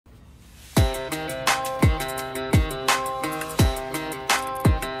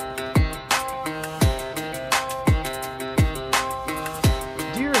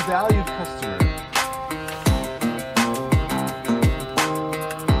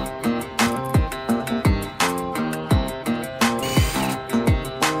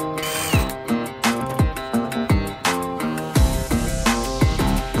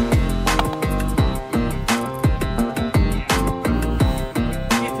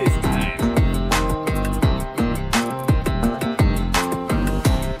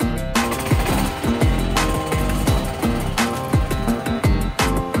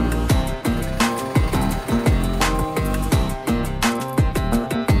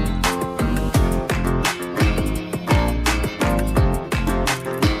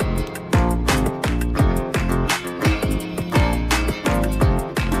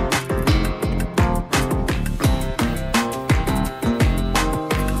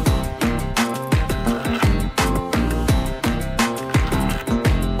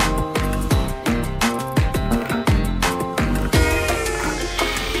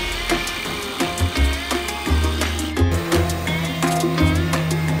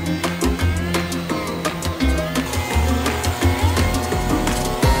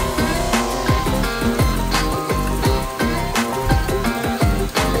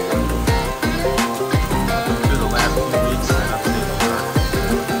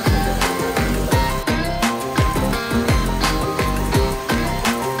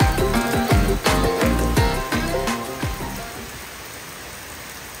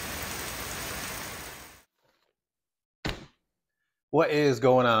What is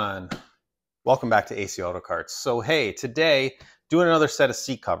going on? Welcome back to AC Auto Carts. So hey, today doing another set of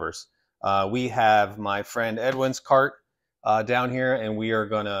seat covers. We have my friend Edwin's cart down here, and we are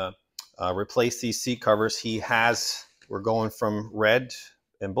gonna replace these seat covers. We're going from red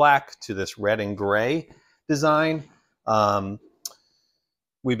and black to this red and gray design.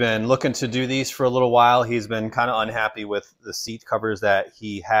 We've been looking to do these for a little while. He's been kind of unhappy with the seat covers that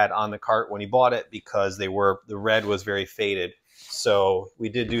he had on the cart when he bought it because the red was very faded. So we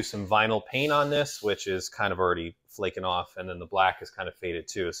did do some vinyl paint on this, which is kind of already flaking off, and then the black is kind of faded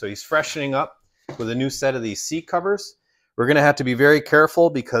too. So he's freshening up with a new set of these seat covers. We're going to have to be very careful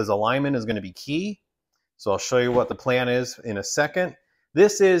because alignment is going to be key. So I'll show you what the plan is in a second.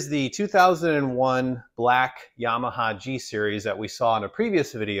 This is the 2001 black Yamaha G series that we saw in a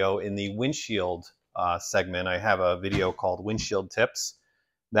previous video in the windshield segment. I have a video called Windshield Tips.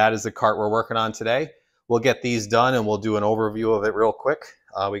 That is the cart we're working on today. We'll get these done and we'll do an overview of it real quick.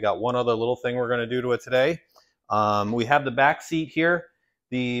 We got one other little thing we're going to do to it today. We have the back seat here.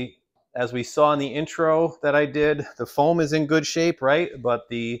 As we saw in the intro that I did, the foam is in good shape, right? But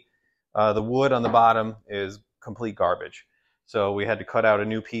the wood on the bottom is complete garbage. So we had to cut out a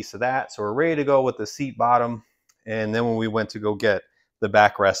new piece of that. So we're ready to go with the seat bottom. And then when we went to go get the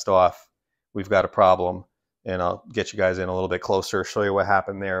backrest off, we've got a problem. And I'll get you guys in a little bit closer, show you what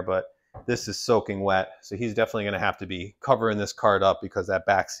happened there. But this is soaking wet. So he's definitely going to have to be covering this cart up because that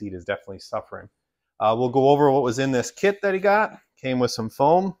back seat is definitely suffering. We'll go over what was in this kit that he got. Came with some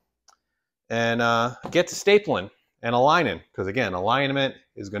foam. And get to stapling and aligning. Because again, alignment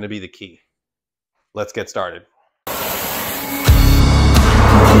is going to be the key. Let's get started.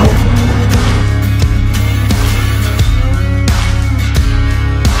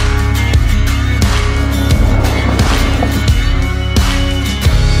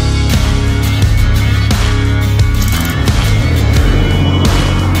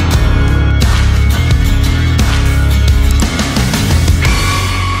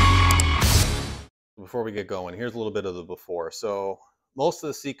 Before we get going, here's a little bit of the before. So most of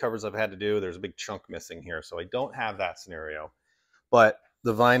the seat covers I've had to do, there's a big chunk missing here. So I don't have that scenario, but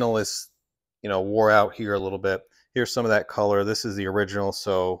the vinyl is, wore out here a little bit. Here's some of that color. This is the original.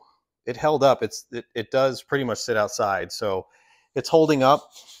 So it held up. It does pretty much sit outside. So it's holding up,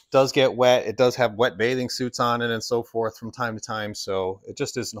 does get wet. It does have wet bathing suits on it and so forth from time to time. So it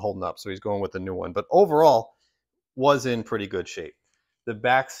just isn't holding up. So he's going with the new one, but overall was in pretty good shape. The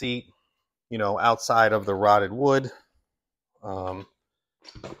back seat, outside of the rotted wood,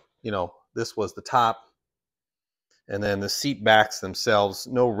 this was the top. And then the seat backs themselves,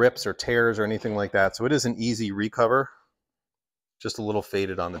 no rips or tears or anything like that. So it is an easy recover. Just a little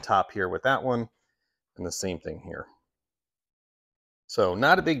faded on the top here with that one. And the same thing here. So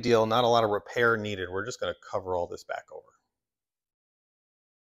not a big deal, not a lot of repair needed. We're just going to cover all this back over.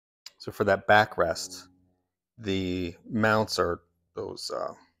 So for that backrest, the mounts are those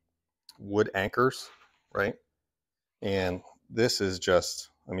wood anchors, right? And this is just,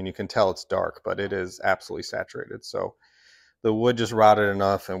 you can tell it's dark, but it is absolutely saturated. So the wood just rotted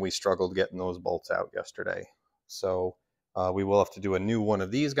enough, and we struggled getting those bolts out yesterday. So we will have to do a new one of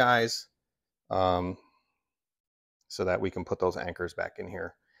these guys so that we can put those anchors back in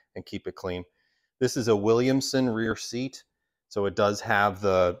here and keep it clean. This is a Williamson rear seat. So it does have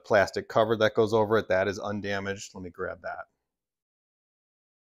the plastic cover that goes over it. That is undamaged. Let me grab that.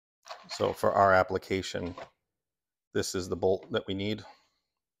 So for our application, this is the bolt that we need.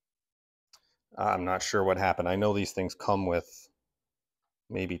 I'm not sure what happened. I know these things come with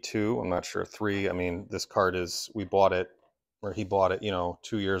maybe two. I'm not sure, three. This cart we bought it, or he bought it,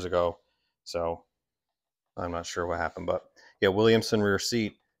 2 years ago. So I'm not sure what happened. But yeah, Williamson rear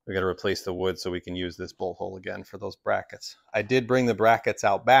seat. We got to replace the wood so we can use this bolt hole again for those brackets. I did bring the brackets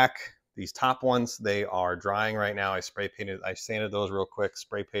out back. These top ones, they are drying right now. I sanded those real quick,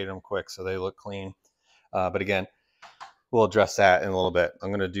 spray painted them quick so they look clean. But again, we'll address that in a little bit. I'm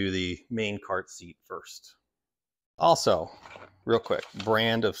going to do the main cart seat first. Also, real quick,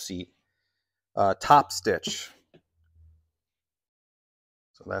 brand of seat, Top Stitch.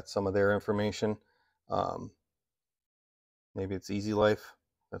 So that's some of their information. Maybe it's Easy Life.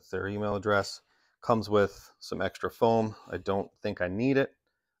 That's their email address. Comes with some extra foam. I don't think I need it.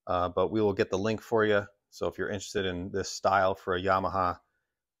 But we will get the link for you. So if you're interested in this style for a Yamaha,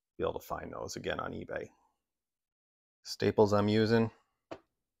 you'll be able to find those again on eBay. Staples I'm using.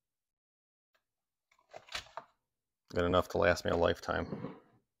 Got enough to last me a lifetime.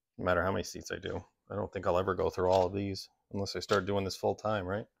 No matter how many seats I do. I don't think I'll ever go through all of these unless I start doing this full time,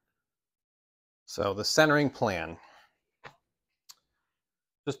 right? So the centering plan.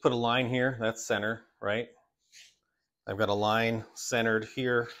 Just put a line here, that's center, right? I've got a line centered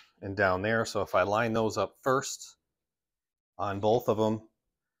here and down there. So if I line those up first on both of them,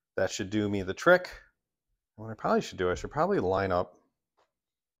 that should do me the trick. What I probably should do, I should probably line up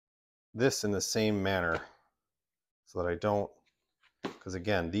this in the same manner so that I don't, because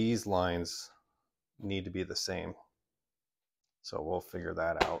again, these lines need to be the same. So we'll figure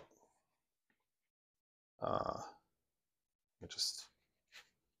that out.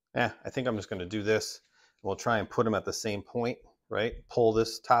 I think I'm just going to do this. We'll try and put them at the same point, right? Pull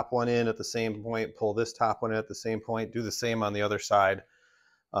this top one in at the same point, pull this top one in at the same point, do the same on the other side,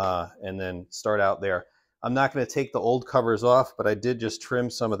 and then start out there. I'm not going to take the old covers off, but I did just trim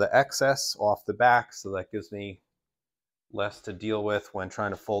some of the excess off the back, so that gives me less to deal with when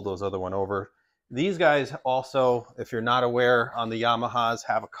trying to fold those other one over. These guys also, if you're not aware, on the Yamahas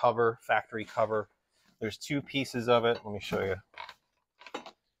have a cover, factory cover. There's two pieces of it. Let me show you.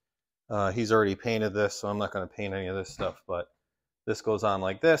 He's already painted this, so I'm not going to paint any of this stuff, but this goes on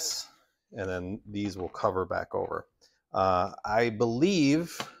like this, and then these will cover back over. I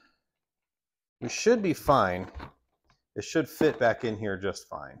believe we should be fine. It should fit back in here just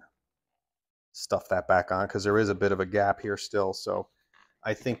fine. Stuff that back on, because there is a bit of a gap here still, so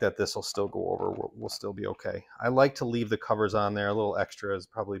I think that this will still go over. We'll still be okay. I like to leave the covers on there. A little extra is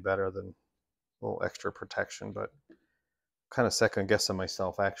probably better than a little extra protection, but kind of second guessing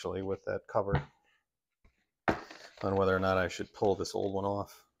myself actually with that cover on whether or not I should pull this old one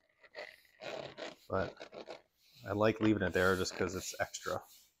off. But I like leaving it there just because it's extra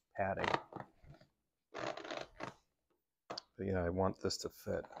padding. But yeah, I want this to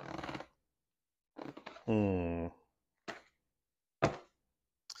fit.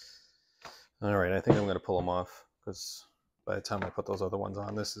 All right, I think I'm going to pull them off, because by the time I put those other ones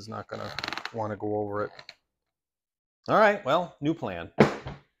on, this is not going to want to go over it. All right, well, new plan.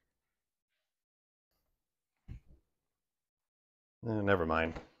 Never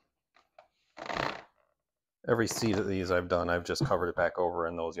mind. Every seat of these I've done, I've just covered it back over,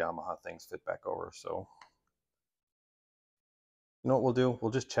 and those Yamaha things fit back over. So, you know what we'll do?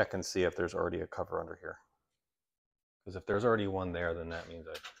 We'll just check and see if there's already a cover under here. Because if there's already one there, then that means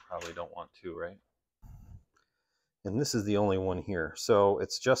I probably don't want two, right? And this is the only one here. So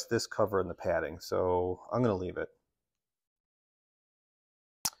it's just this cover and the padding. So I'm going to leave it.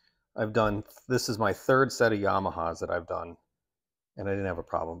 This is my third set of Yamahas that I've done, and I didn't have a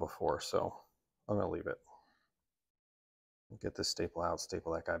problem before. So I'm going to leave it. Get this staple out,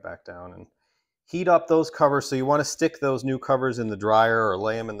 staple that guy back down, and heat up those covers. So you want to stick those new covers in the dryer or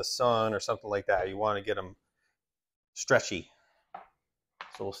lay them in the sun or something like that. You want to get them stretchy.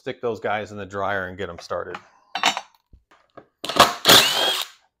 So we'll stick those guys in the dryer and get them started.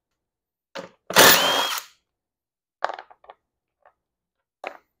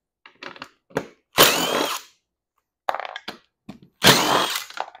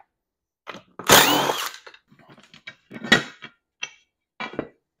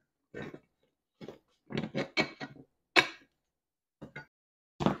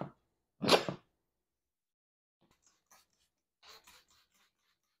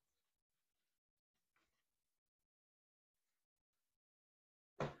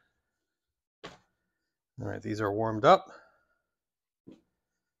 All right, these are warmed up.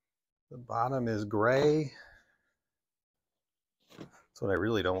 The bottom is gray. So what I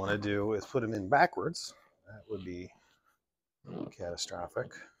really don't want to do is put them in backwards. That would be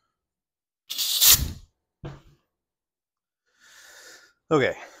catastrophic.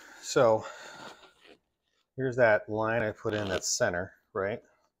 Okay, so here's that line I put in that's center, right?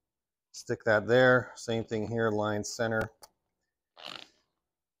 Stick that there. Same thing here, line center.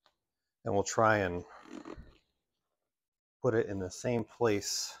 And we'll try and put it in the same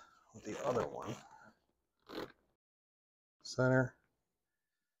place with the other one. Center.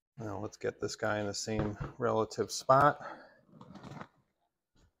 Now let's get this guy in the same relative spot.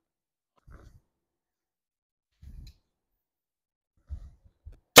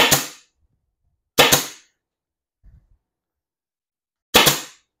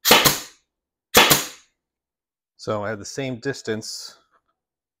 So I have the same distance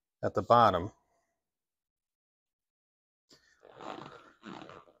at the bottom.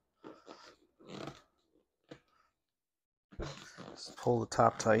 Just pull the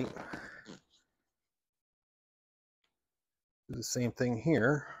top tight. Do the same thing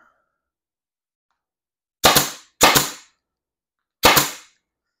here.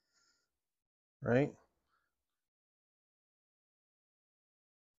 Right?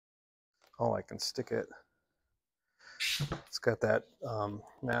 Oh, I can stick it. It's got that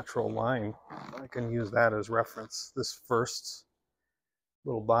natural line. I can use that as reference. This first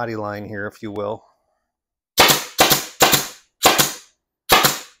little body line here, if you will.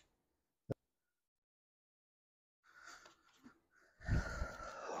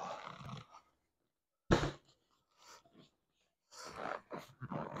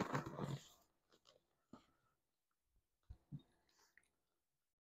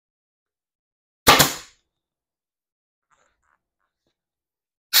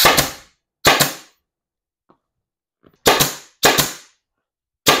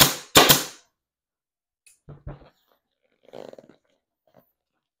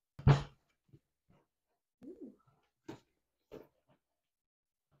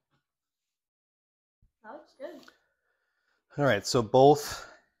 That looks good. All right, so both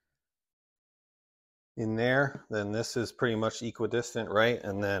in there, then this is pretty much equidistant, right?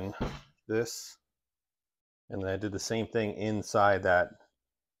 And then this, and then I did the same thing inside that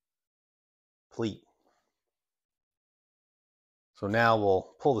pleat. So now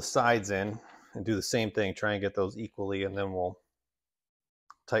we'll pull the sides in and do the same thing, try and get those equally, and then we'll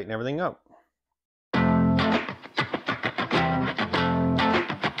tighten everything up.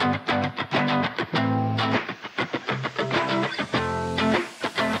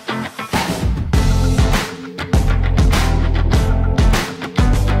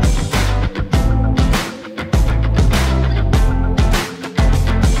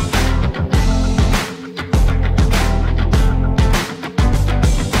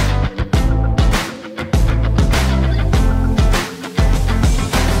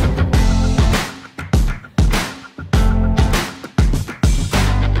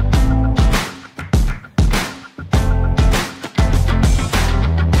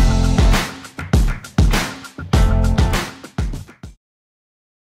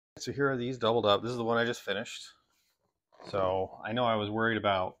 So here are these doubled up. This is the one I just finished. So I know I was worried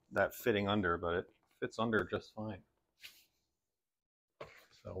about that fitting under, but it fits under just fine.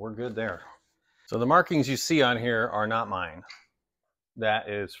 So we're good there. So the markings you see on here are not mine. That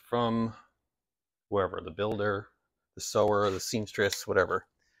is from whoever, the builder, the sewer, the seamstress, whatever.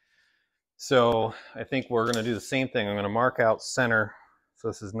 So I think we're going to do the same thing. I'm going to mark out center. So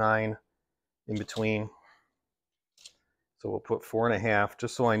this is 9 in between. So we'll put 4.5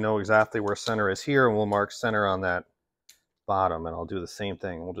 just so I know exactly where center is here, and we'll mark center on that bottom, and I'll do the same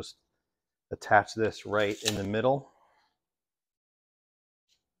thing. We'll just attach this right in the middle,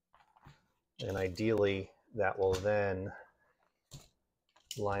 and ideally that will then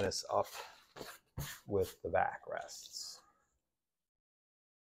line us up with the backrests.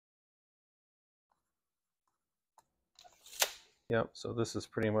 Yep, so this is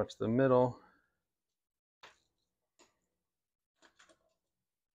pretty much the middle.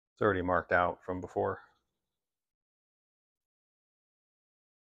 It's already marked out from before.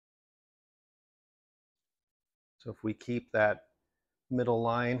 So if we keep that middle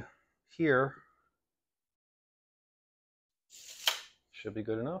line here, should be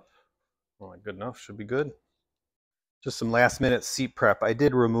good enough. Well, not good enough, should be good. Just some last minute seat prep. I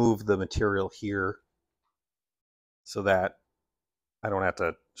did remove the material here so that I don't have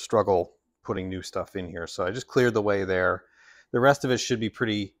to struggle putting new stuff in here. So I just cleared the way there. The rest of it should be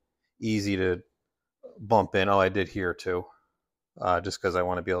pretty easy to bump in. Oh, I did here too, just because I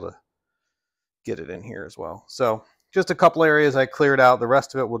want to be able to get it in here as well. So just a couple areas I cleared out. The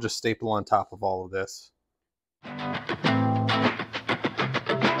rest of it we'll just staple on top of all of this.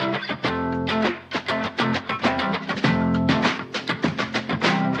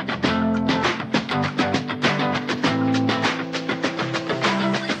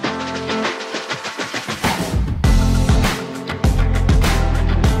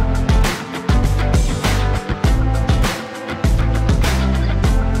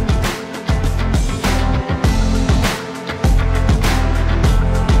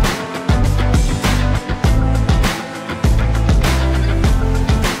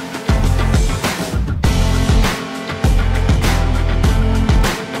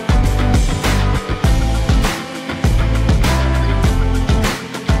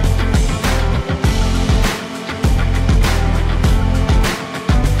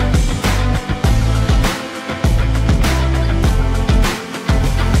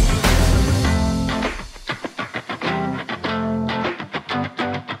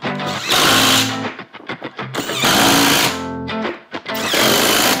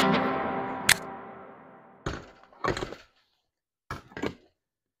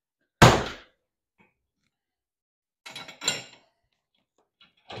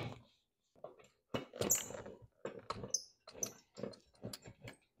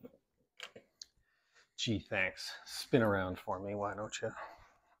 Gee, thanks. Spin around for me, why don't you?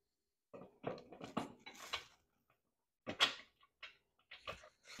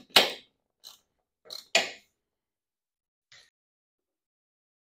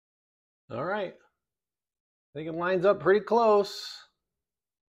 All right. I think it lines up pretty close.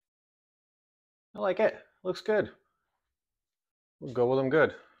 I like it. Looks good. We'll go with them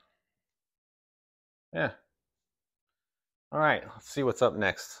good. Yeah. All right, let's see what's up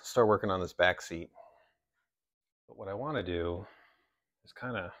next. Start working on this back seat. But what I want to do is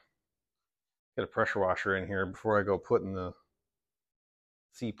kind of get a pressure washer in here before I go putting the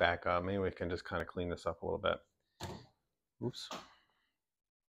seat back up. Maybe we can just kind of clean this up a little bit. Oops.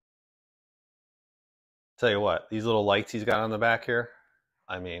 Tell you what, these little lights he's got on the back here,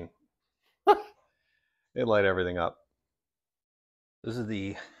 I mean, they light everything up. This is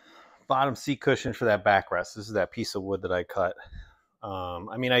the bottom seat cushion for that backrest. This is that piece of wood that I cut.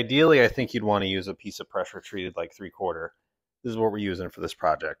 I mean, ideally, I think you'd want to use a piece of pressure treated like 3/4. This is what we're using for this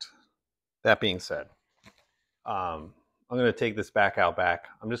project. That being said, I'm going to take this back out back.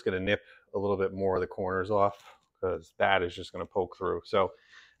 I'm just going to nip a little bit more of the corners off because that is just going to poke through. So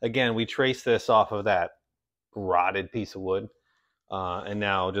again, we trace this off of that rotted piece of wood. And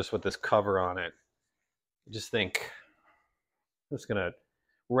now just with this cover on it, I just think I'm just going to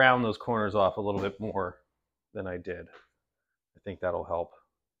round those corners off a little bit more than I did. I think that'll help.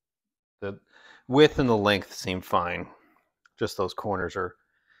 The width and the length seem fine. Just those corners are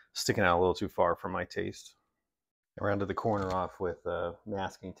sticking out a little too far for my taste. I rounded the corner off with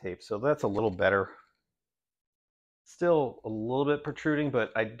masking tape, so that's a little better. Still a little bit protruding,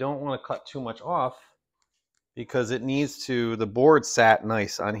 but I don't want to cut too much off because it needs to, the board sat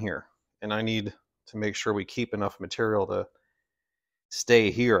nice on here, and I need to make sure we keep enough material to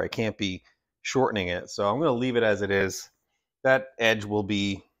stay here. I can't be shortening it, so I'm going to leave it as it is. That edge will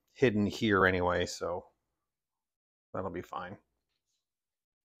be hidden here anyway, so that'll be fine.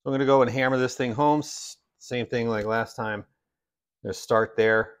 So I'm going to go and hammer this thing home. Same thing like last time. I'm going to start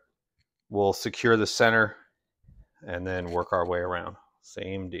there. We'll secure the center and then work our way around.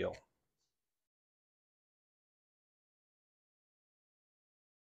 Same deal.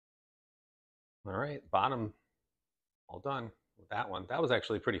 All right, bottom all done with that one. That was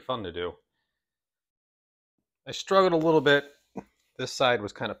actually pretty fun to do. I struggled a little bit. This side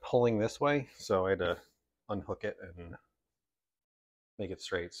was kind of pulling this way, so I had to unhook it and make it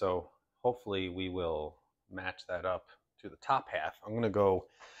straight. So hopefully we will match that up to the top half. I'm going to go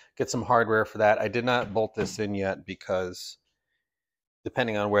get some hardware for that. I did not bolt this in yet because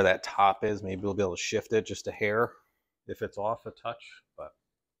depending on where that top is, maybe we'll be able to shift it just a hair if it's off a touch. But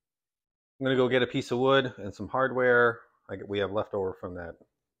I'm going to go get a piece of wood and some hardware we have left over from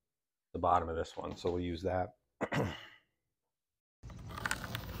the bottom of this one, so we'll use that.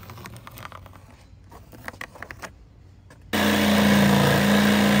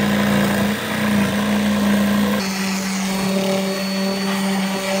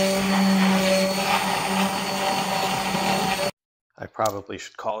 I probably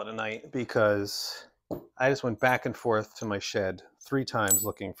should call it a night because I just went back and forth to my shed 3 times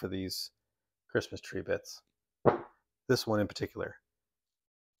looking for these Christmas tree bits. This one in particular.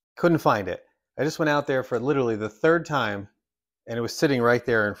 Couldn't find it. I just went out there for literally the 3rd time and it was sitting right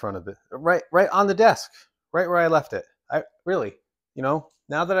there in front of it. Right on the desk. Right where I left it. I really, you know,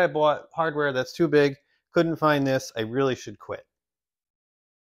 now that I bought hardware that's too big, couldn't find this, I really should quit.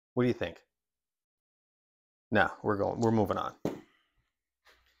 What do you think? No, we're moving on.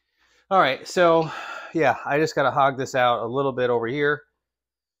 All right, so yeah, I just got to hog this out a little bit over here.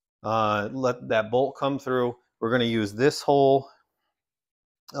 Let that bolt come through. We're going to use this hole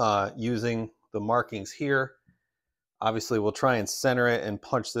using the markings here. Obviously, we'll try and center it and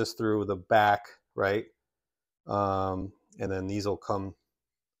punch this through the back, right? And then these will come,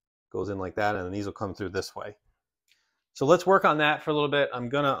 goes in like that, and then these will come through this way. So let's work on that for a little bit. I'm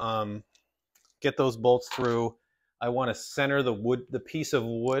going to get those bolts through. I want to center the piece of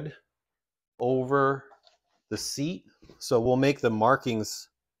wood over the seat. So we'll make the markings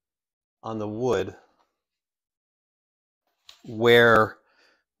on the wood where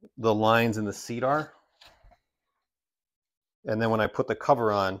the lines in the seat are. And then when I put the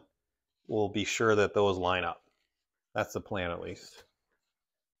cover on, we'll be sure that those line up. That's the plan at least.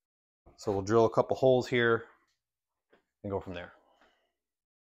 So we'll drill a couple holes here and go from there.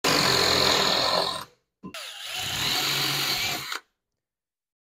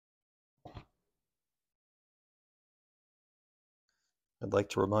 I'd like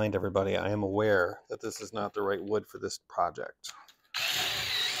to remind everybody I am aware that this is not the right wood for this project,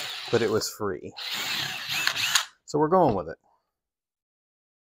 but it was free. So we're going with it.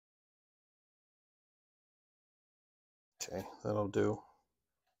 Okay, that'll do.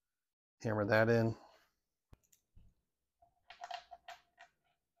 Hammer that in.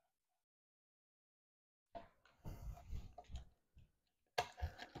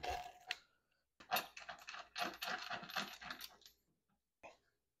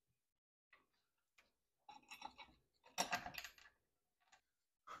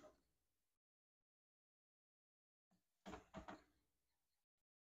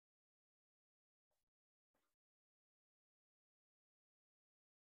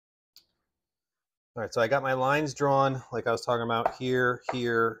 All right, so I got my lines drawn like I was talking about here,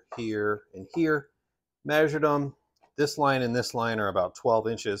 here, here, and here. Measured them. This line and this line are about 12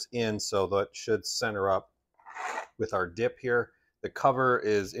 inches in, so that should center up with our dip here. The cover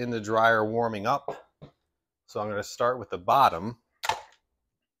is in the dryer warming up. So I'm going to start with the bottom,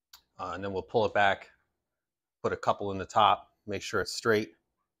 and then we'll pull it back, put a couple in the top, make sure it's straight,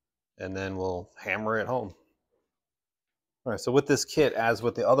 and then we'll hammer it home. All right, so with this kit, as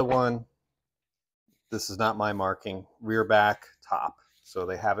with the other one, this is not my marking, rear, back, top. So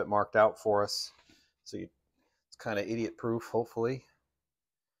they have it marked out for us. So it's kind of idiot proof, hopefully.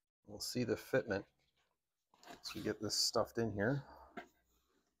 We'll see the fitment as we get this stuffed in here.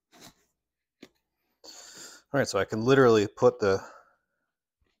 All right, so I can literally put the,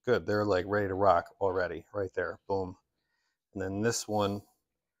 good, they're like ready to rock already, right there, boom. And then this one,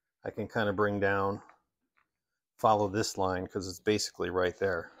 I can kind of bring down, follow this line, because it's basically right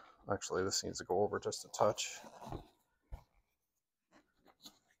there. Actually, this needs to go over just a touch.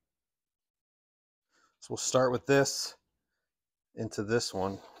 So we'll start with this into this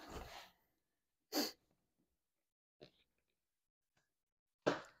one.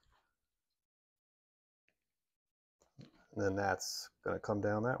 And then that's going to come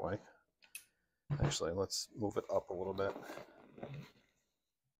down that way. Actually, let's move it up a little bit. There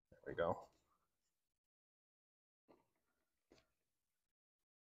we go.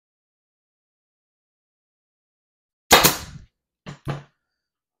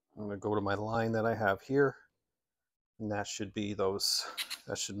 I'm going to go to my line that I have here. And that should be those,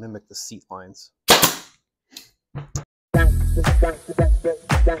 that should mimic the seat lines.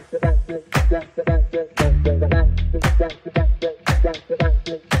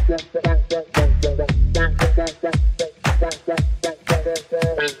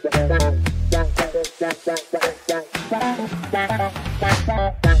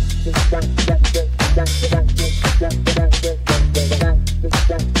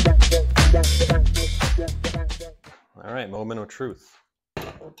 All right, moment of truth.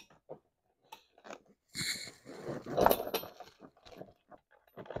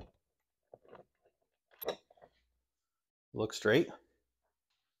 Look straight.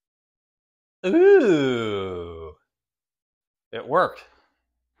 Ooh, it worked.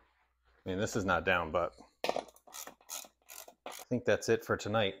 I mean, this is not down, but I think that's it for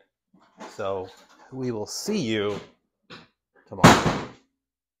tonight. So we will see you tomorrow.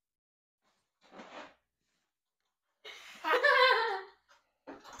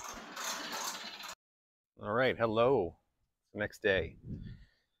 All right, hello. Next day.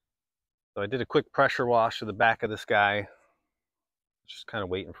 So I did a quick pressure wash of the back of this guy. Just kind of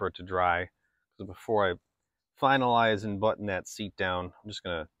waiting for it to dry. So before I finalize and button that seat down, I'm just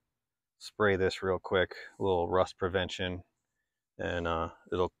gonna spray this real quick, a little rust prevention, and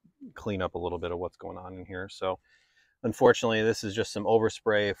it'll clean up a little bit of what's going on in here. So unfortunately, this is just some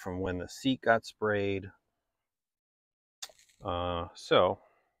overspray from when the seat got sprayed. So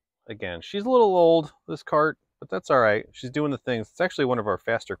again, she's a little old, this cart, but that's all right. She's doing the things. It's actually one of our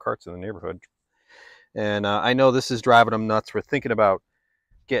faster carts in the neighborhood. And I know this is driving them nuts. We're thinking about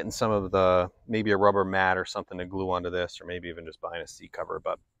getting some of the, maybe a rubber mat or something to glue onto this, or maybe even just buying a seat cover,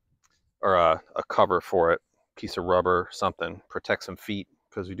 but or a cover for it, piece of rubber, something, protect some feet,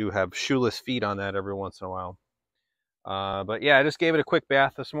 because we do have shoeless feet on that every once in a while. But yeah, I just gave it a quick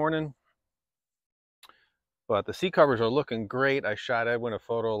bath this morning. But the seat covers are looking great. I shot Edwin a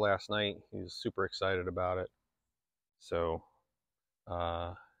photo last night. He's super excited about it. So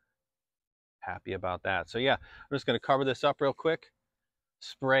happy about that. So yeah, I'm just going to cover this up real quick.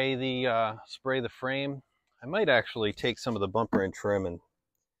 Spray the frame. I might actually take some of the bumper and trim and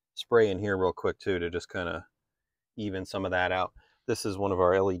spray in here real quick too, to just kind of even some of that out. This is one of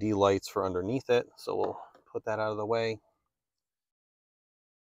our LED lights for underneath it, so we'll put that out of the way.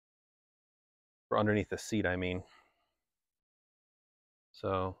 For underneath the seat, I mean.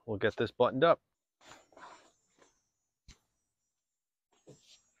 So we'll get this buttoned up.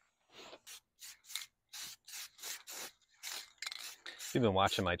 If you've been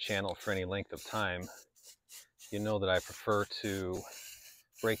watching my channel for any length of time, you know that I prefer to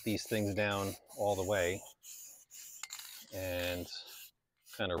break these things down all the way and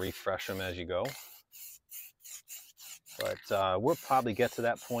kind of refresh them as you go. But we'll probably get to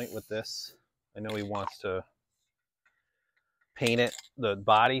that point with this. I know he wants to paint it, the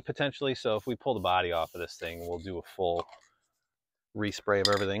body potentially, so if we pull the body off of this thing, we'll do a full respray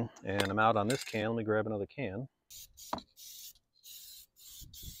of everything. And I'm out on this can. Let me grab another can.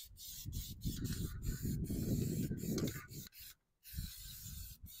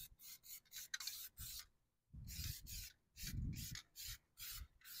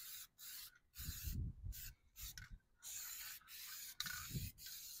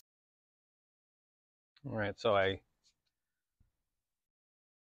 All right, so I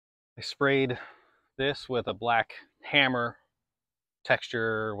sprayed this with a black hammer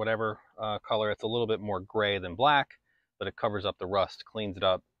texture, whatever color. It's a little bit more gray than black, but it covers up the rust, cleans it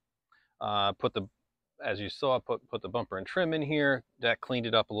up. Put the, as you saw, put the bumper and trim in here. That cleaned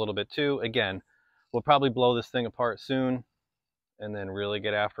it up a little bit too. Again, we'll probably blow this thing apart soon and then really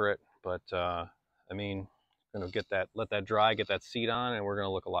get after it. But I mean, gonna get that, let that dry, get that seat on, and we're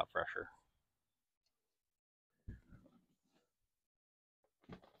gonna look a lot fresher.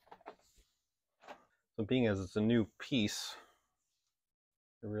 So being as it's a new piece,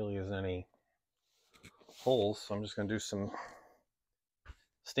 there really isn't any holes, so I'm just gonna do some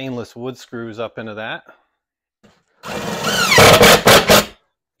stainless wood screws up into that.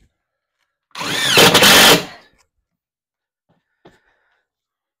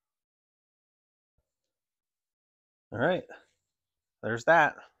 All right, there's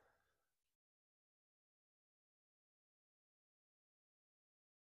that.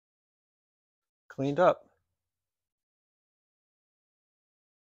 Cleaned up.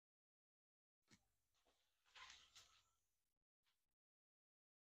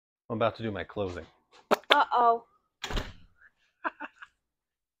 I'm about to do my closing. Uh-oh.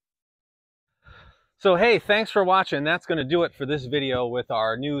 So hey, thanks for watching. That's going to do it for this video with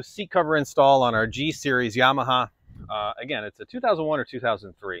our new seat cover install on our G series Yamaha. Again, it's a 2001 or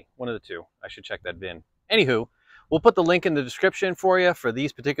 2003, one of the two. I should check that VIN. Anywho, we'll put the link in the description for you for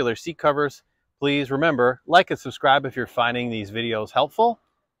these particular seat covers. Please remember, like and subscribe if you're finding these videos helpful.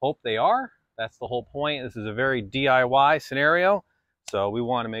 Hope they are. That's the whole point. This is a very DIY scenario, so we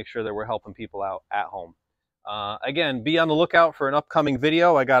want to make sure that we're helping people out at home. Again, be on the lookout for an upcoming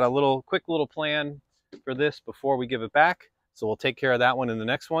video. I got a quick little plan for this before we give it back, so we'll take care of that one in the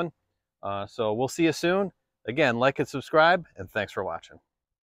next one. So we'll see you soon. Again, like and subscribe, and thanks for watching.